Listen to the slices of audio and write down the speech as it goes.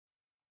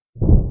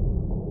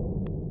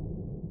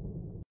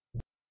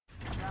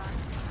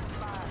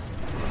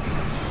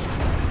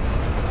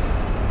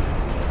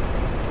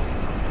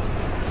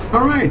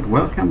Alright,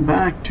 welcome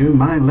back to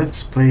my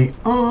Let's Play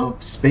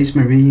of Space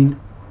Marine.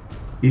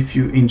 If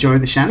you enjoy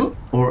the channel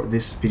or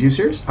this video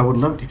series, I would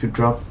love it if you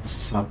drop a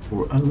sub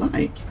or a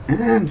like.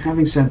 And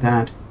having said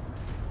that,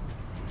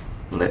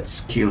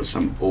 let's kill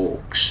some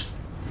orks.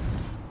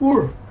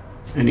 Or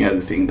any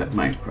other thing that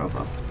might crop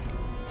up.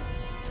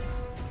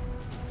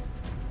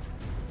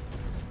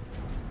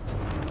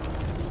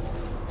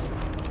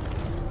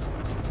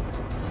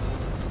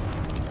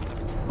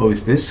 Oh,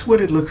 is this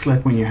what it looks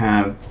like when you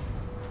have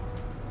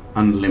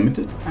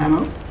unlimited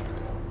ammo?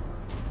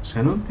 So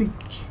I don't think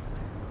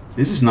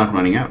this is not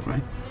running out,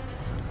 right?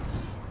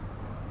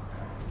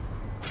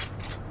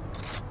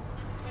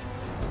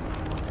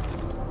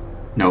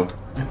 No,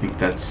 I think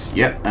that's,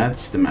 yeah,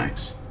 that's the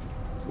max.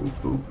 Cool,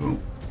 cool, cool.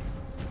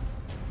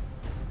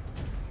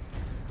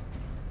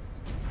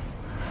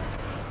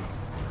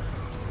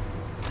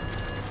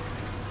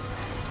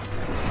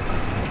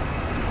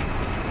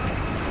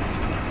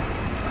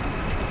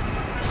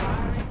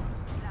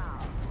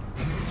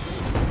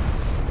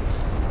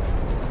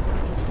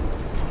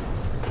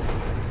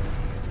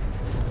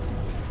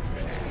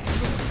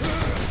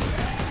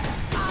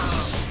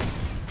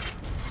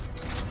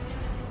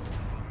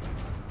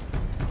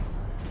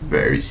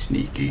 Very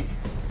sneaky.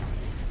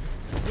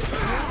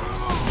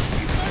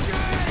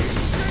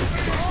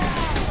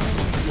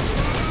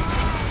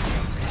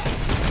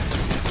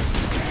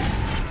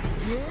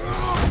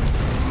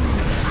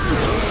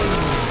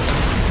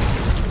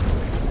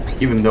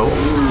 Even though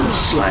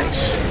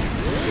slice.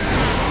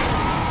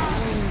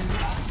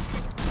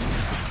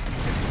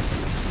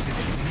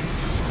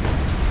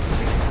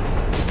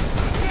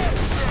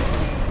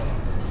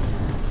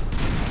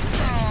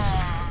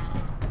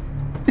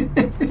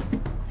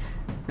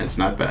 That's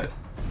not bad.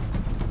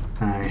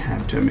 I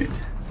have to admit,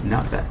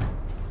 not bad.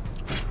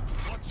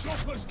 Our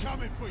chopper's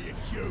coming for you,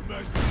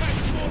 human!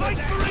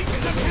 Spacemarine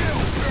to the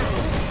kill!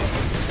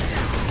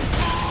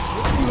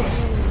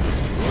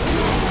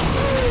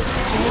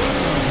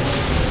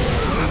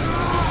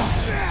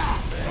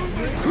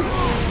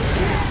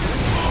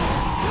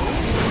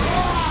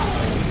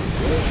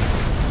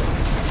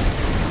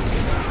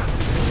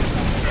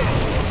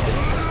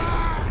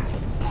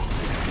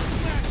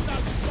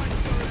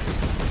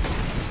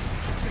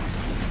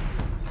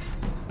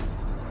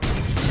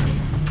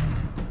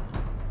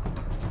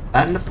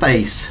 In the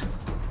face.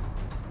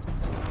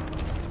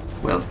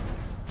 Well,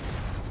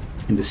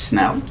 in the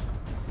snout.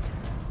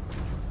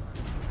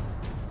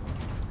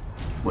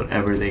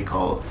 Whatever they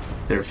call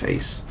their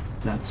face.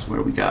 That's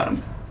where we got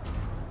them.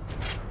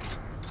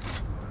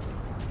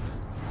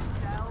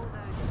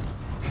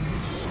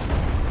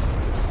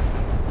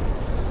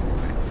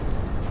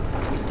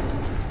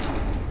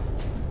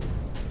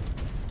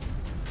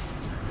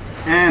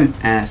 And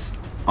as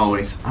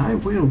always, I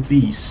will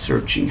be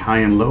searching high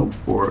and low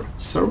for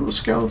Servo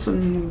Skulls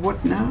and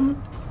whatnot.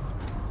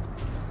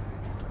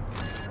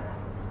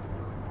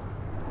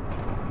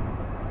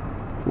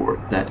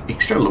 For that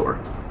extra lore.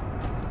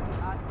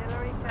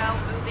 Artillery cell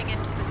moving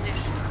into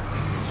position.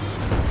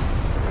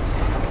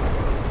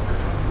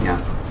 Yeah.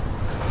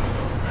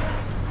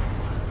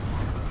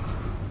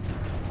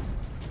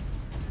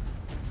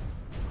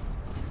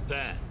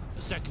 There,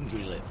 a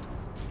secondary lift.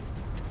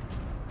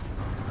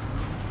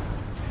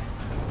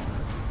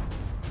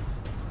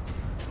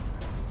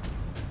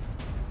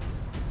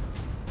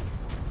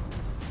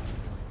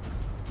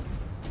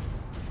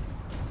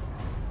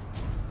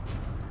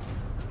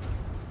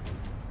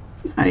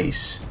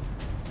 Nice.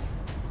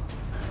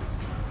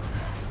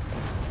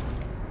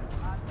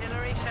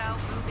 Artillery shell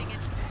moving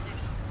into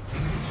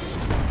position.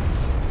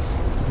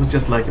 It was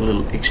just like a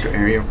little extra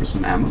area for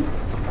some ammo.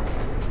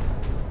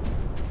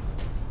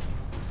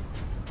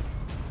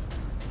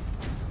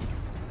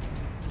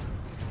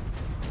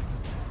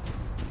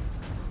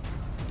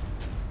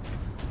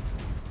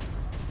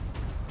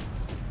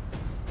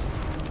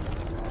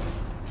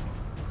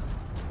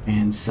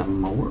 And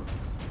some more.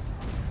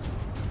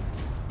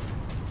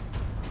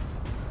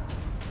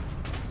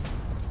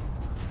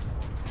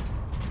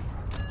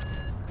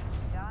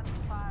 Gun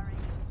firing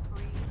in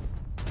 3,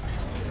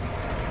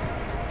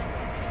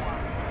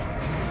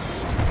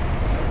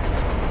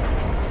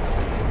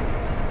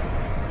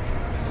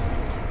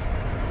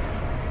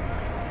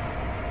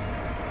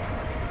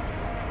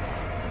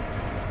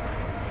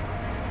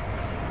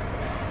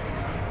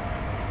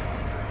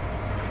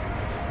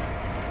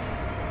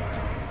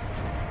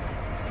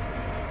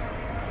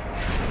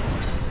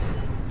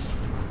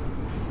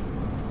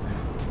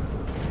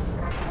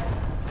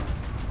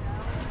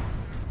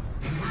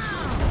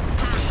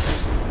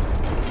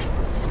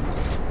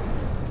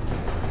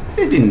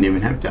 They didn't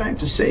even have time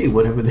to say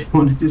whatever they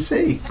wanted to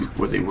say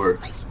before they were,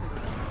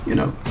 you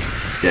know,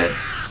 dead.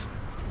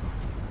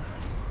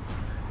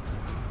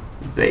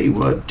 They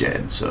were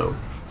dead, so.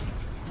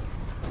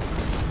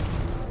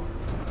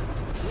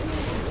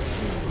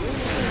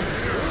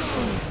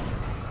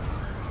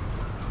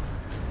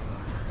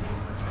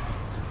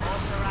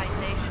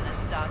 authorization and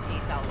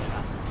Stargate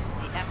Ultra.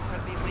 The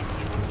Emperor be with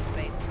you,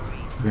 Space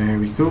Marine.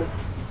 Very cool.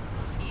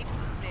 Keep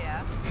clear.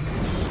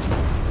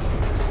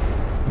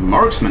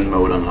 Marksman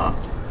mode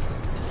unlocked.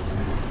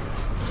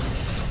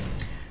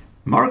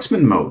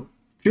 Marksman mode.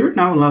 Fury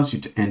now allows you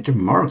to enter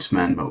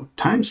Marksman mode.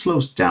 Time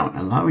slows down,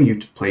 allowing you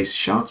to place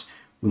shots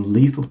with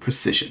lethal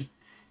precision.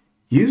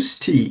 Use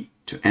T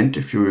to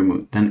enter Fury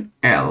mode, then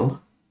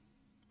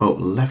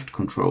left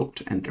control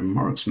to enter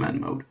Marksman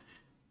mode.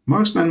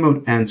 Marksman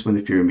mode ends when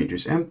the Fury meter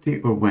is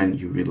empty or when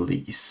you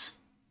release.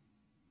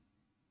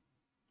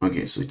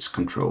 Okay, so it's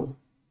control.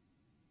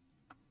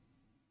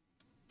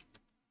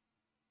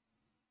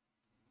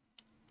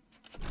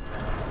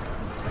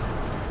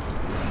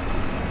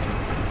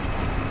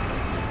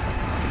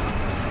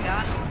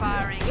 Gun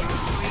firing in 3,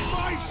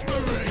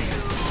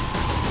 Spacemarine!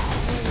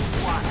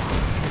 1.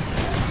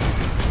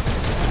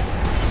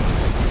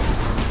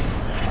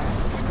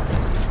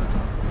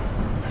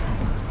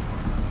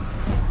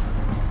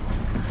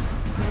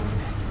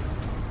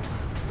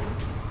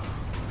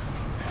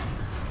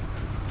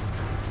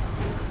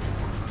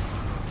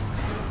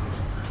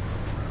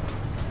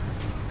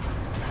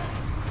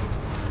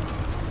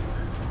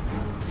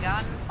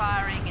 Gun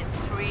firing in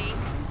 3,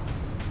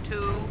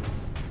 2,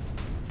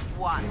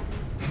 1.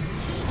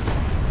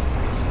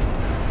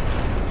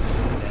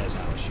 There's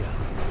our shell.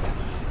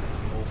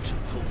 The orks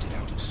have pulled it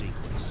out of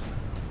sequence.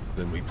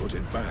 Then we put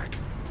it back.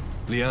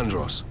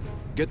 Leandros,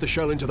 get the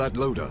shell into that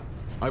loader.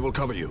 I will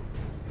cover you.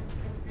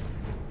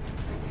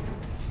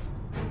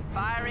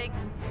 Firing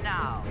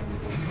now.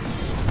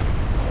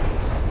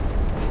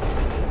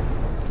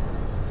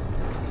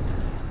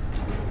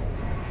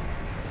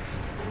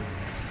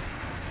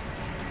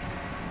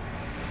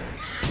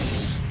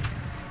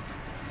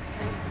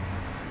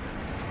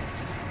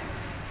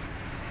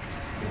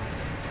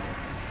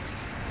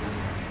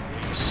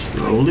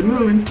 Slowly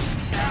moving.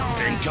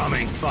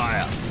 Incoming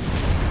fire!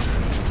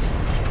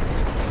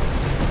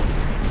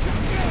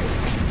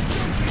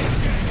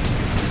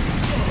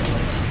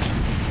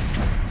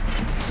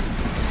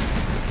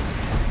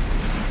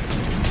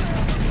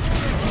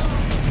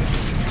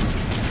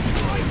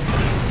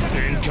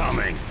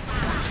 Incoming!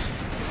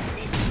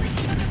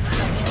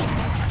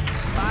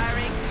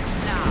 Firing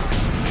now.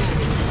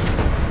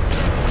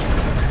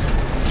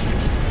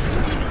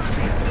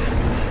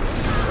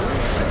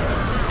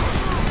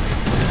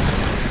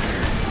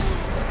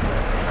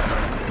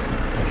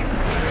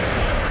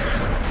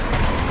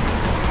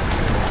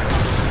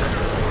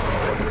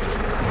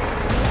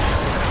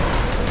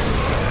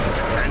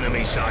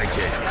 Enemy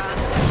sighted!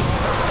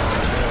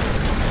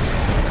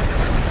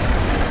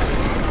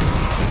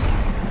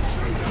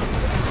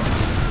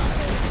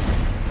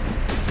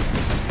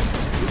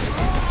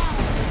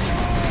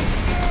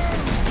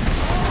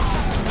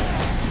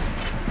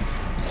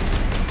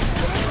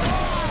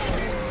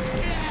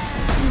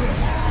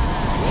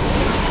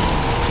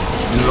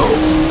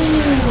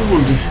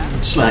 Load.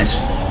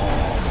 Slice.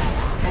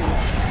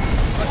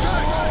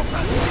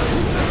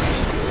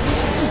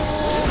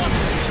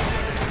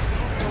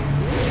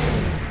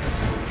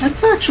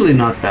 That's actually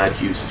not bad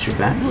usage of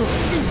that.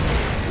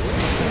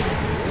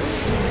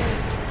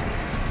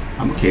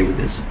 I'm okay with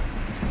this.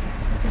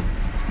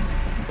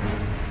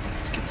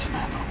 Let's get some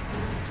ammo.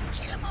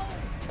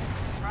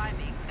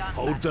 Priming gun.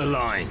 Hold the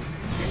line!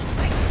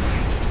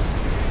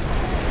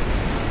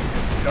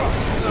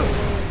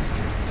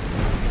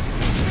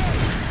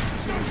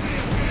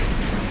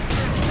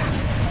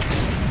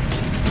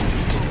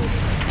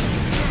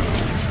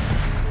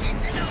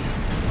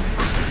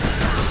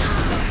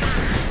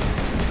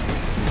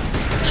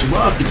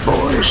 Rock it,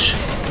 boys.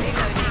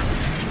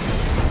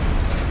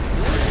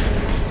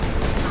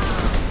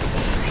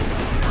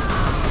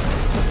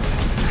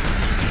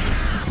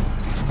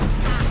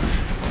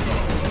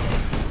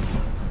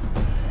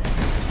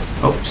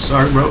 Oh,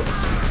 sorry, bro.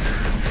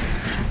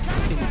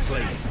 In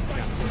place,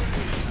 Captain.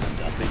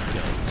 And up it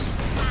goes.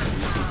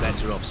 We'd be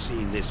better off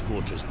seeing this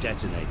fortress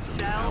detonate from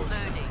the Shell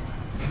outside.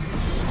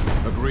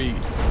 loading.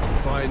 Agreed.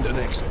 Find an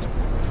exit.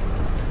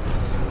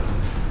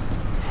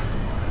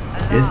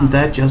 Isn't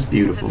that just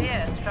beautiful?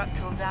 Severe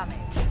structural damage.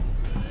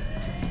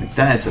 Like,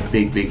 that is a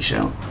big, big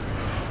shell.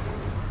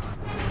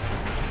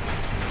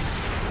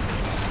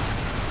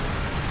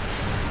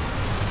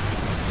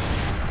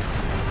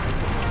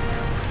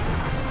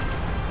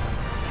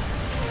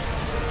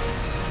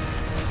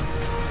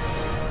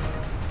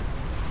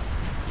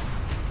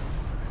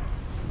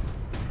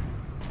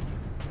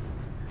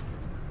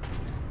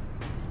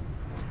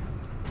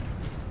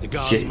 The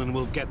guardsmen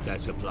will get their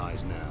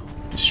supplies now.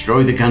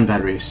 Destroy the gun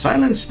battery.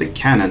 Silence the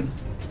cannon.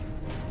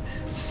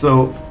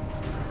 So,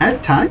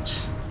 at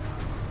times,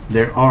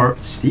 there are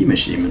steam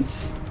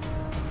achievements.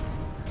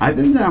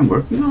 Either that I'm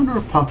working on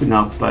or popping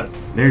up, but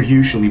they're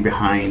usually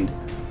behind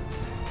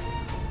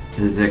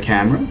the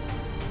camera.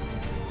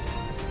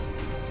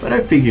 But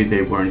I figured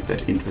they weren't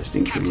that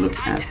interesting to look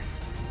at. Titus,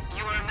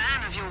 you are a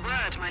man of your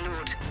word, my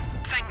lord.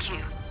 Thank you.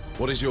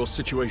 What is your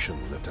situation,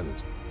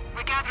 Lieutenant?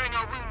 We're gathering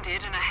our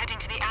wounded and are heading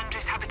to the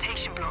Andris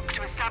habitation block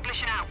to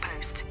establish an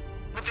outpost.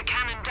 With the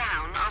cannon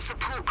down, our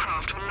support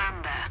craft will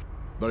land there.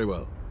 Very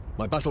well.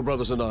 My battle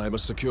brothers and I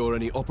must secure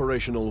any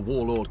operational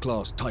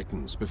Warlord-class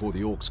Titans before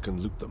the Orks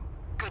can loot them.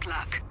 Good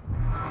luck.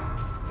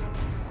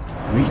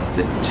 Reach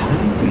the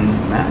Titan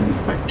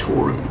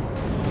Manufactorum.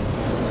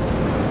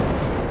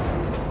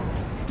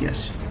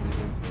 Yes.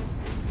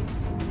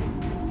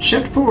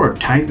 Check for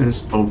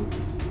Titus of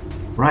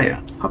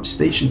Graia, Hub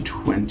Station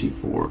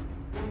 24.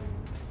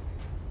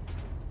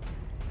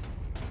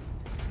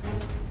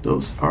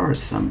 Those are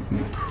some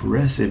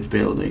impressive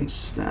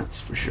buildings, that's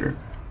for sure.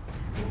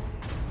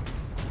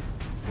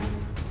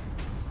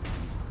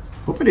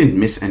 Hope I didn't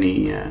miss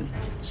any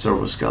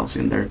Servo Skulls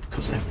in there,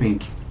 because I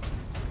think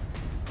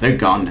they're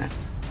gone now.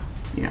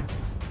 Yeah,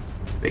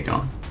 they're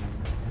gone.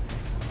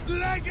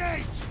 Leg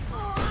it!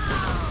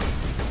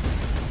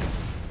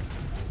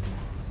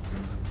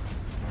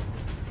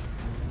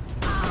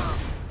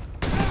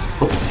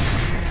 Oh.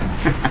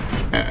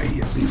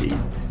 Yes, indeed.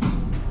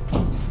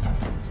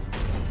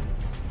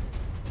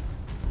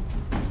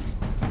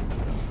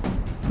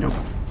 Nope.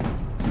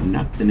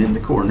 Nothing in the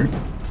corner.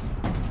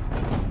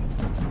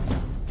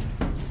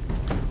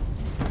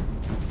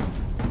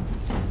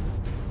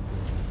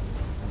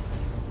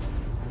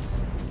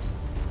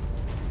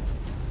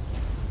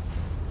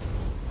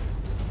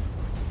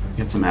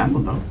 Get some ammo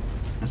though.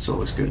 That's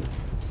always good.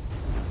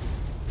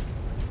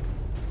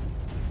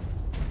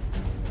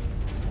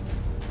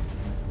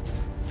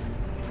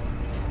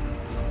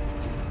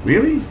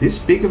 Really? This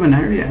big of an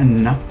area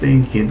and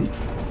nothing hidden?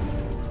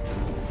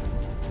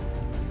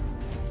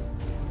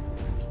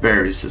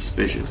 Very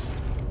suspicious.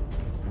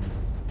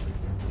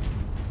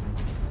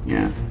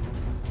 Yeah.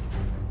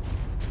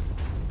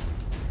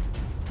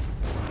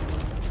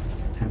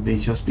 Have they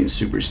just been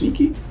super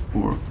sneaky?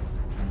 Or,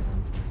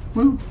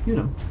 well, you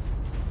know.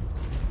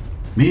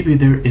 Maybe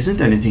there isn't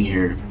anything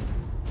here.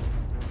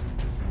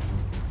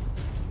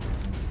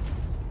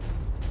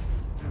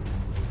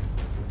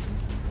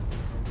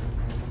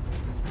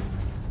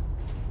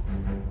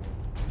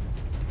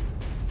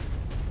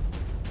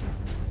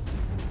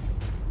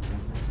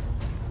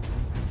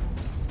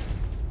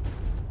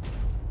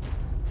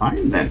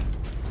 Fine then.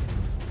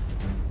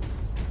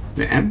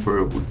 The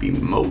Emperor would be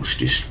most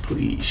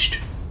displeased.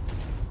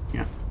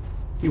 Yeah,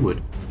 he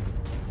would.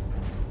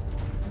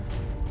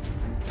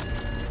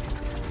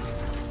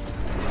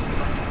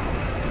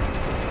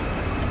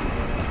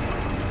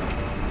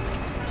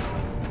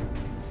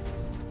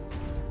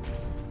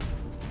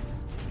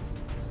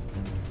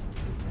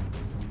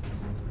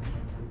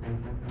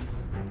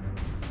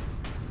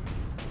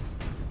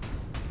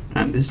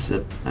 And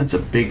that's a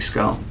big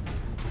skull.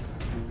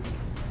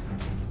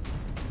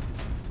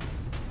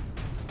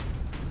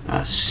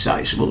 A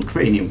sizable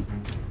cranium.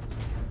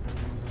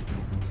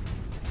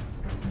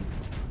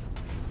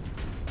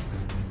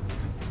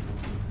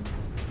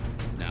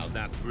 Now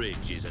that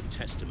bridge is a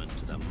testament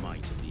to the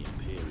might of the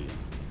Imperium.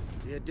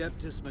 The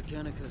Adeptus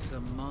Mechanicus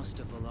are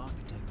masterful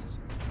architects.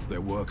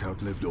 Their work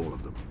outlived all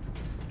of them.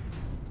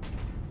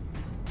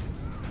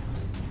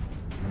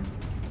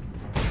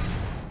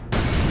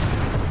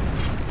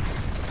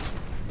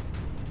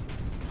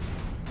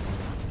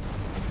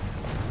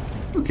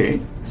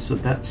 Okay, so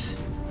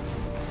that's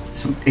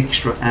some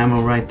extra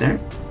ammo right there.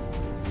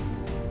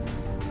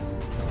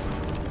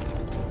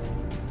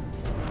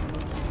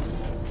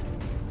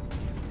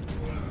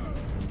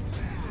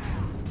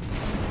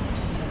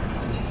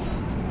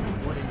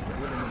 What in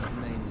Willem's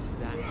name is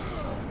that?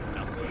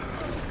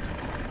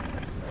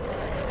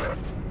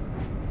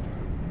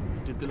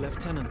 Did the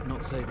Lieutenant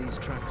not say these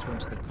tracks went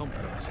to the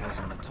complex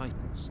housing the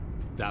Titans?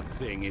 That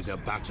thing is a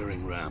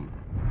battering ram.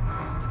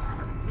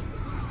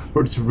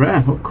 Or it's a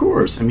ram, of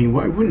course. I mean,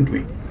 why wouldn't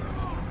we?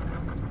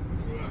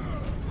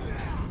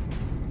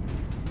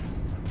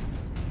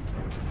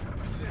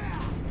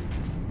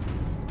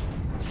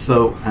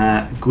 So,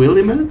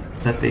 Guilliman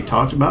that they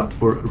talked about,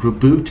 or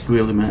Reboot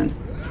Guilliman,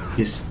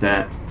 is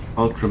the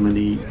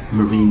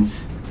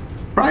Ultramarines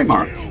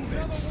Primarch.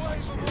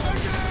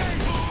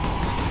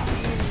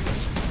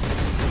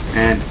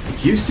 And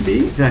it used to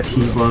be that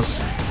he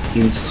was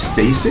in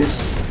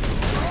stasis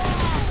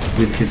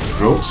with his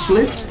throat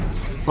slit,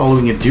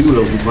 following a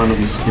duel with one of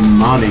his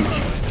demonic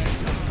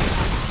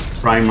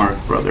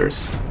Primarch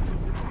brothers.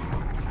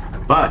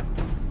 But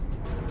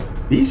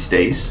these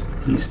days,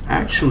 he's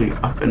actually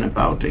up and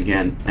about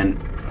again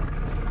and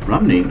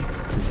running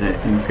the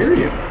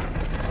Imperium.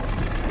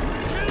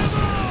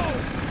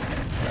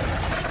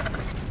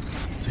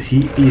 So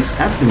he is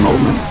at the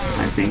moment,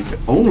 I think, the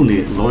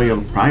only loyal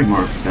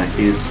Primarch that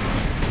is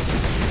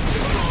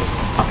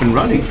up and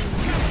running.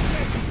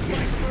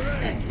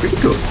 Pretty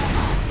cool.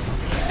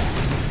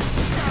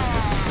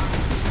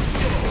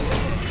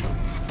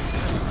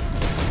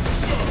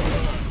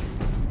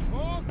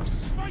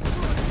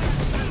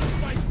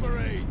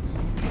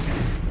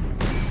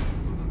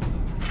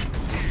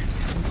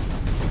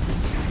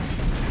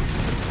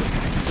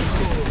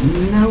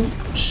 No,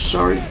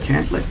 sorry,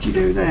 can't let you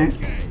do that.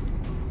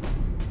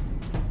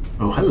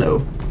 Oh,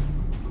 hello.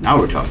 Now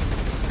we're talking.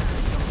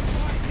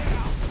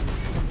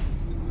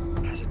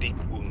 Has a deep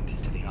wound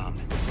to the arm.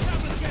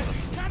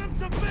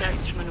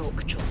 That's from an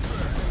ork chop.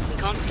 We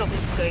can't stop him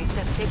from going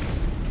septic.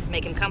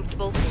 Make him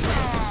comfortable.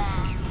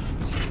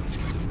 You've seen this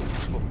kind of move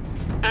before.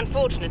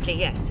 Unfortunately,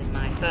 yes, in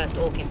my first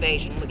Ork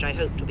invasion, which I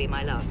hoped would be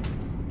my last.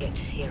 Yet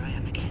here I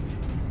am again.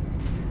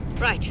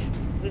 Right,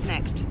 who's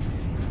next?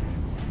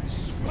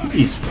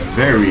 He's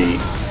very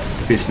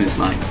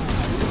businesslike.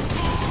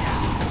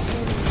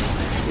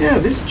 Yeah,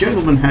 this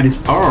gentleman had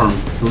his arm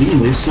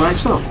cleanly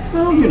sliced off.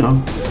 Well, you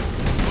know,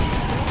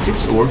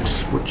 it's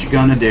orcs. What you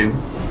gonna do?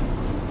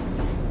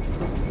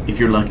 If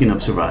you're lucky enough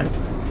to survive.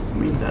 I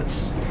mean,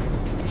 that's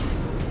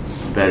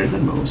better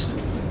than most.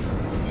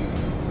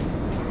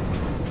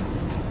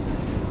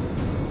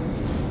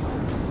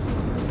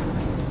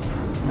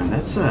 And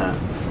that's a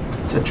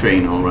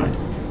train, all right.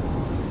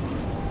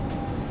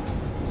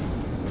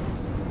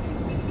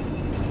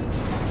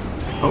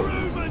 Oh.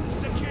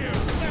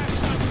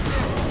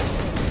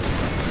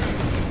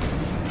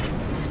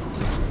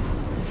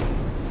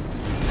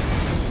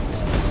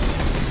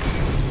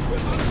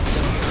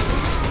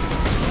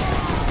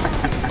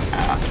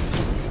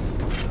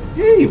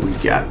 Hey, we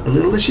got a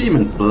little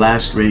achievement.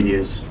 Blast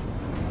radius.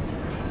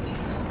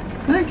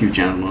 Thank you,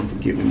 gentlemen, for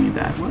giving me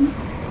that one.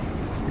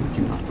 We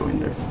cannot go in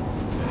there.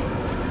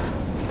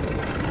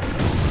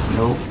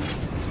 Nope.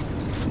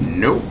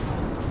 Nope.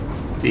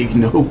 Big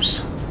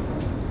nopes.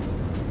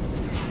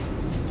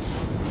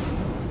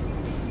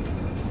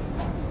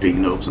 Big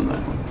nopes on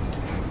that one.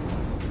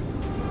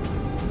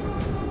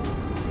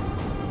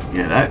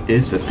 Yeah, that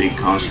is a big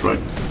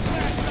construct.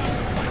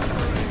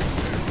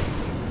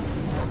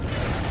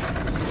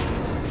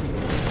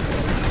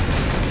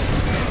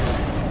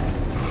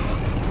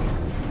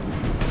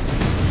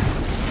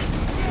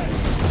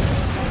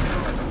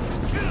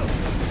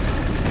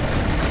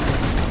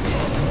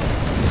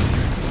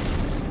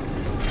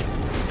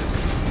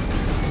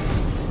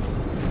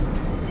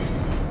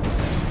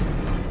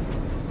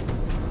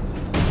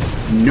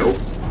 Nope.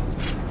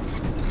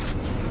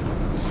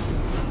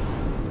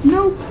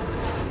 Nope.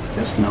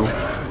 Just no.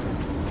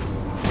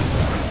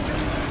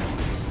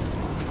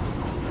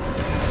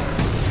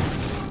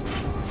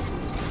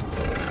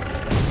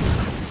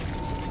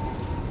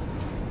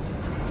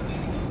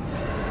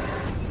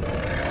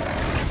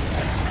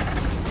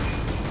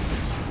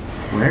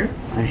 Where?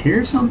 I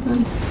hear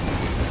something?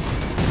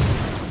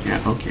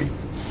 Yeah, okay.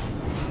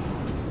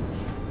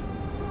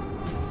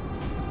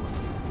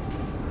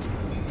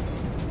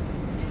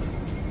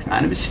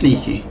 Trying to be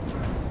sneaky.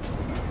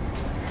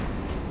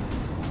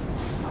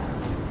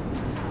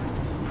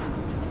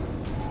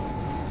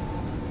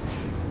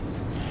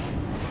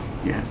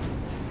 Yeah,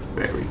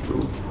 very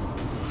cool.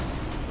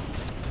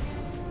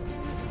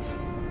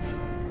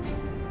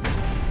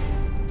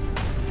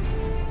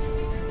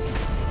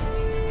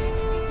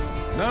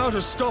 Now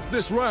to stop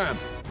this ram.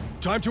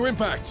 Time to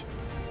impact.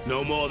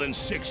 No more than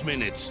 6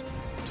 minutes.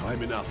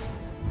 Time enough.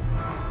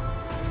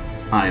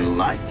 I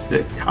like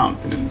the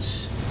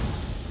confidence.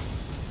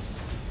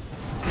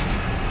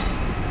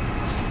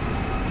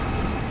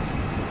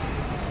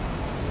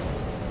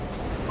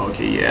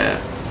 Okay, yeah,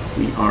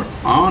 we are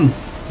on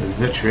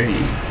the train.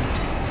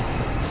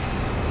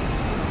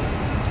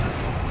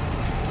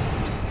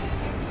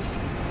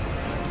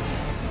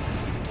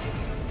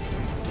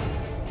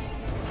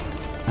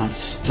 Not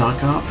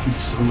stock up in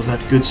some of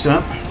that good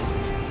stuff.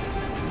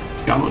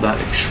 Some of that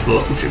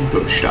explosive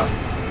good stuff.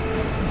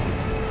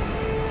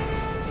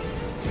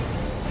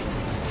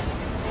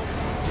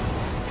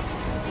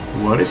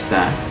 What is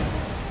that?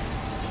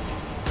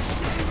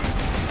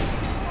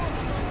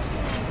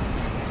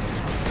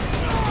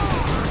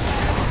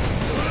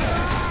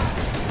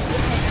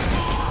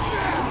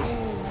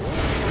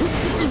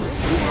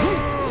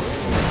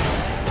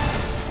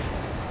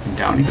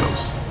 Down he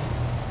goes.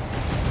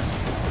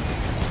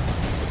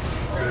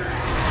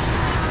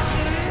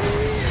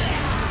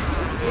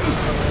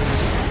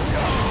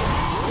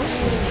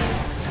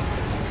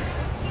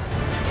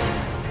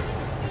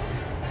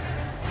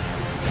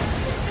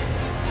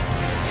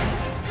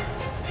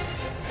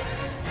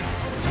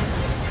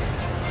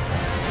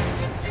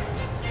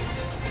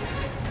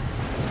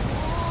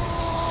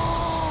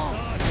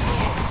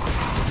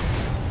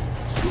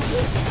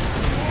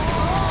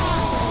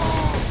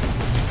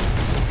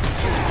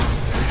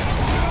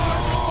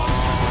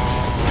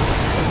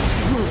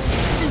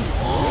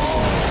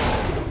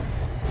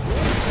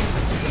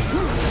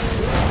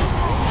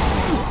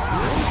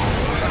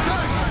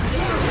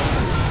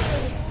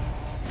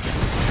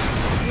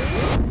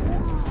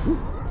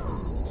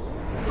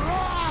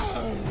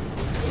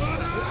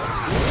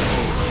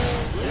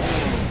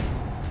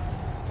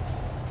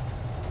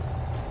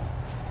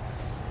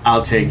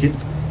 I'll take it.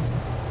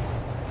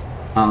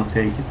 I'll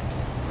take it.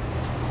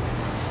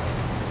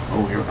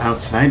 Oh, we're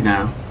outside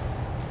now.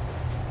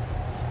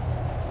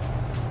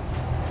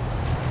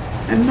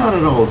 And not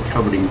at all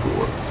covered in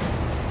gore.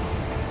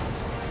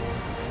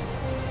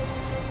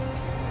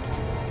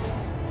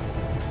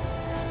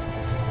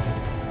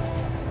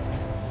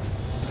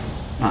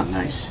 Ah,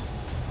 nice.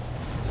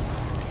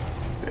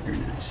 Very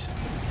nice.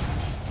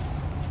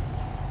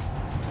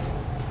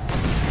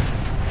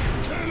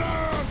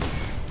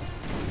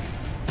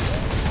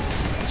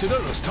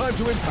 Shuttle, time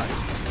to impact.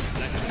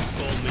 Less than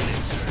 4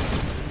 minutes.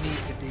 We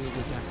need to deal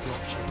with that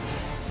dropship.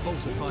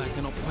 bolter fire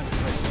cannot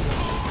penetrate his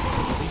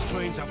armor. These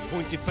trains have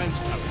point defense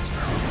turrets.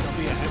 There'll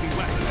be a heavy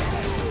weapon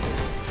ahead.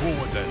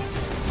 Forward then.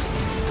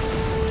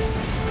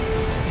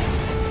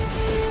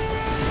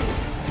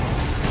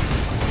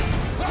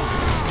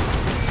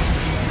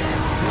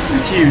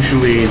 It's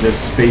usually the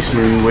Space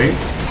Marine way.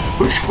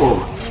 Push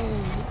forward.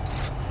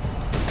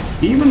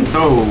 Even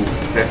though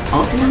the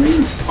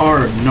Ultramarines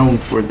are known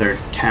for their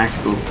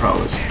tactical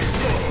prowess.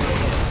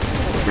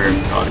 Very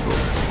methodical.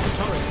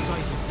 Turret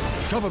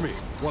sighted. Cover me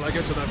while I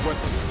get to that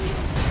weapon.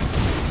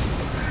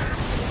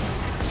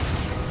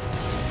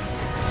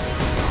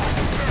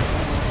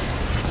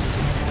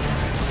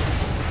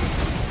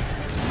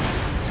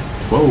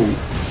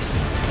 Whoa.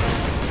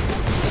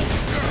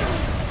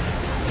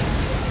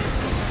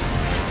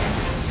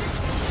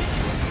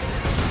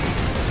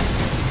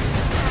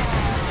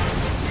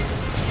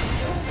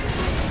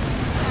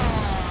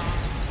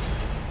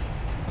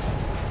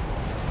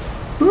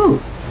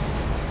 Whew.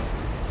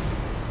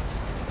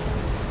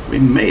 We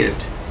made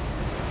it.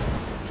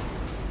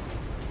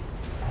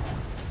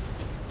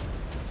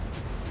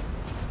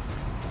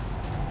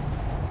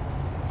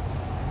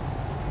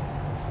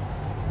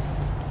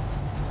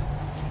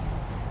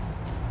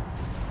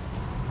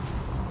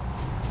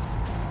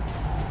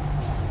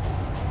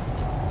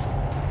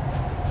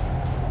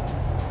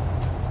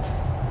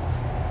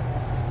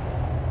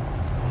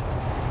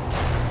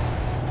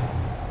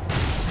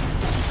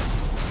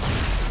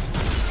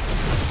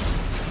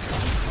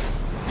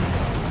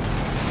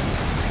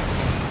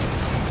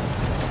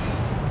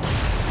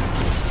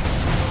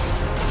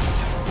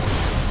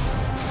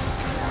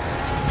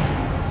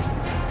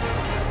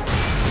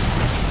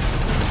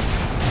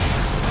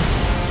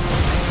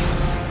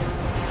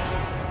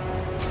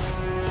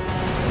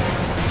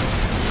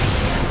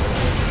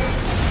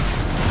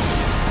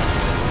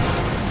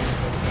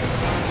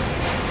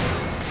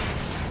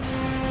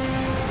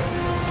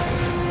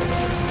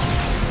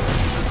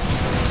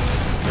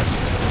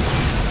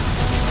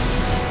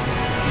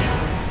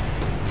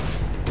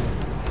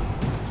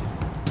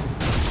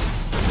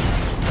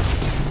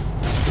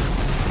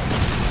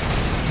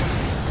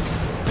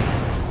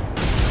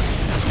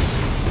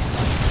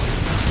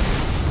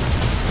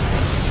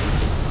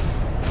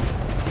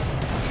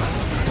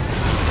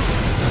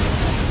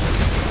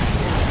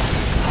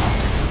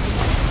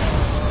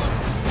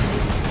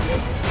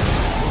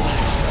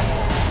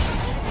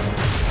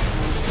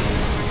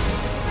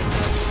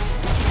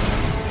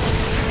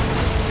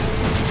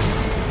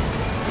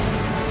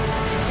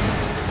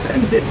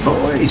 Bend it,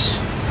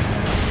 boys.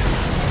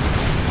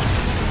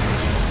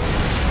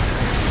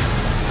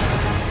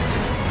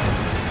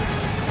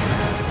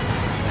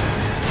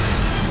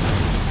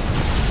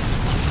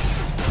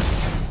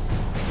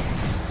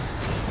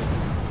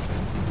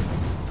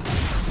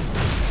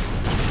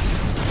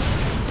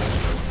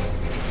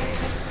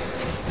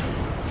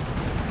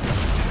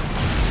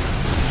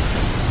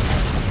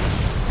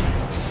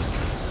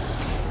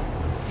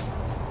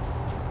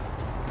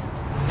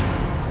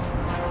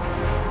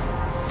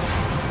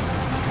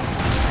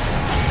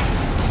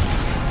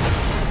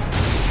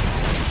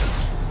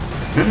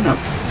 No. No.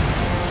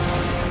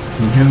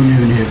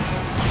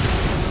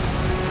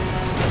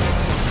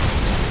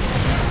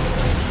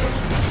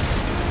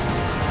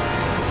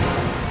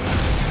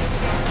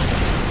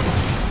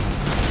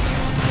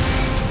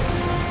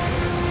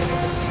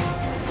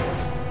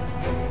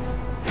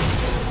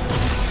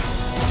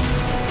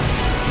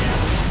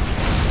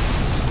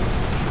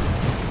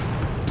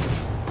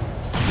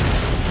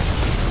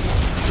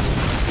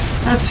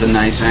 That's a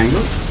nice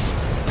angle.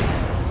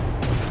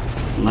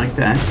 Like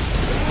that.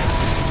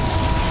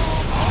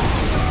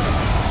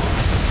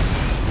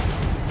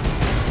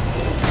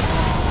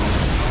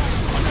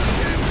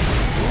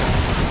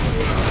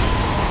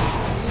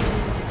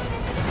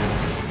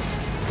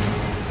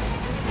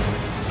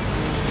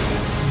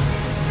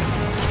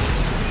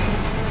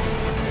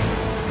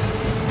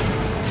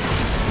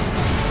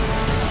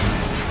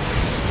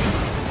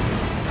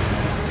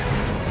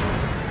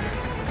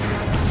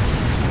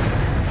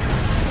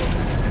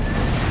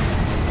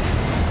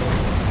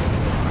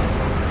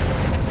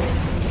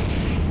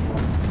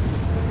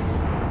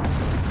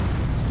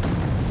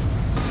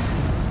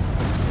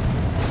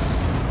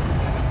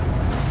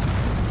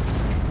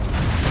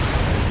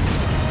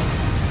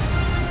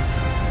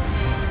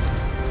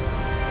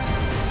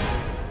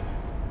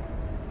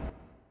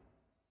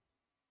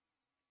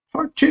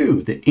 Part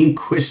 2, the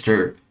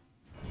Inquisitor.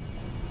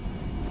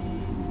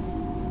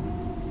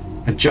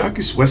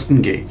 Ajakus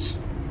Western Gates.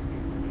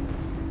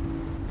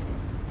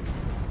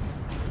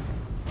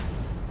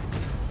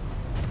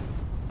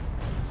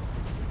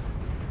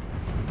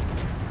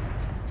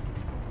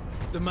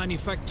 The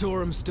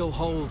Manufactorum still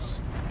holds.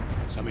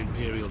 Some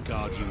Imperial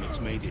Guard units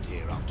made it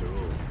here after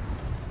all.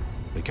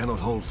 They cannot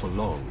hold for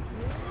long.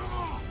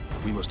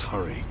 We must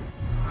hurry.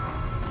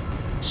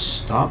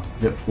 Stop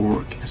the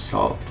Ork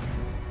assault.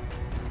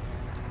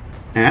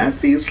 That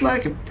feels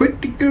like a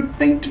pretty good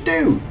thing to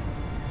do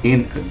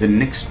in the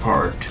next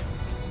part.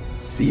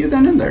 See you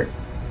then and there.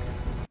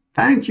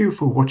 Thank you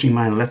for watching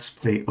my Let's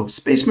Play of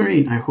Space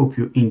Marine. I hope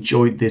you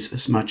enjoyed this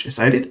as much as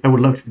I did. I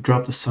would love if you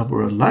dropped a sub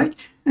or a like,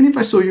 and if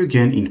I saw you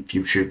again in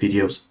future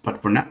videos.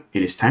 But for now,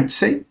 it is time to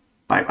say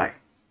bye-bye.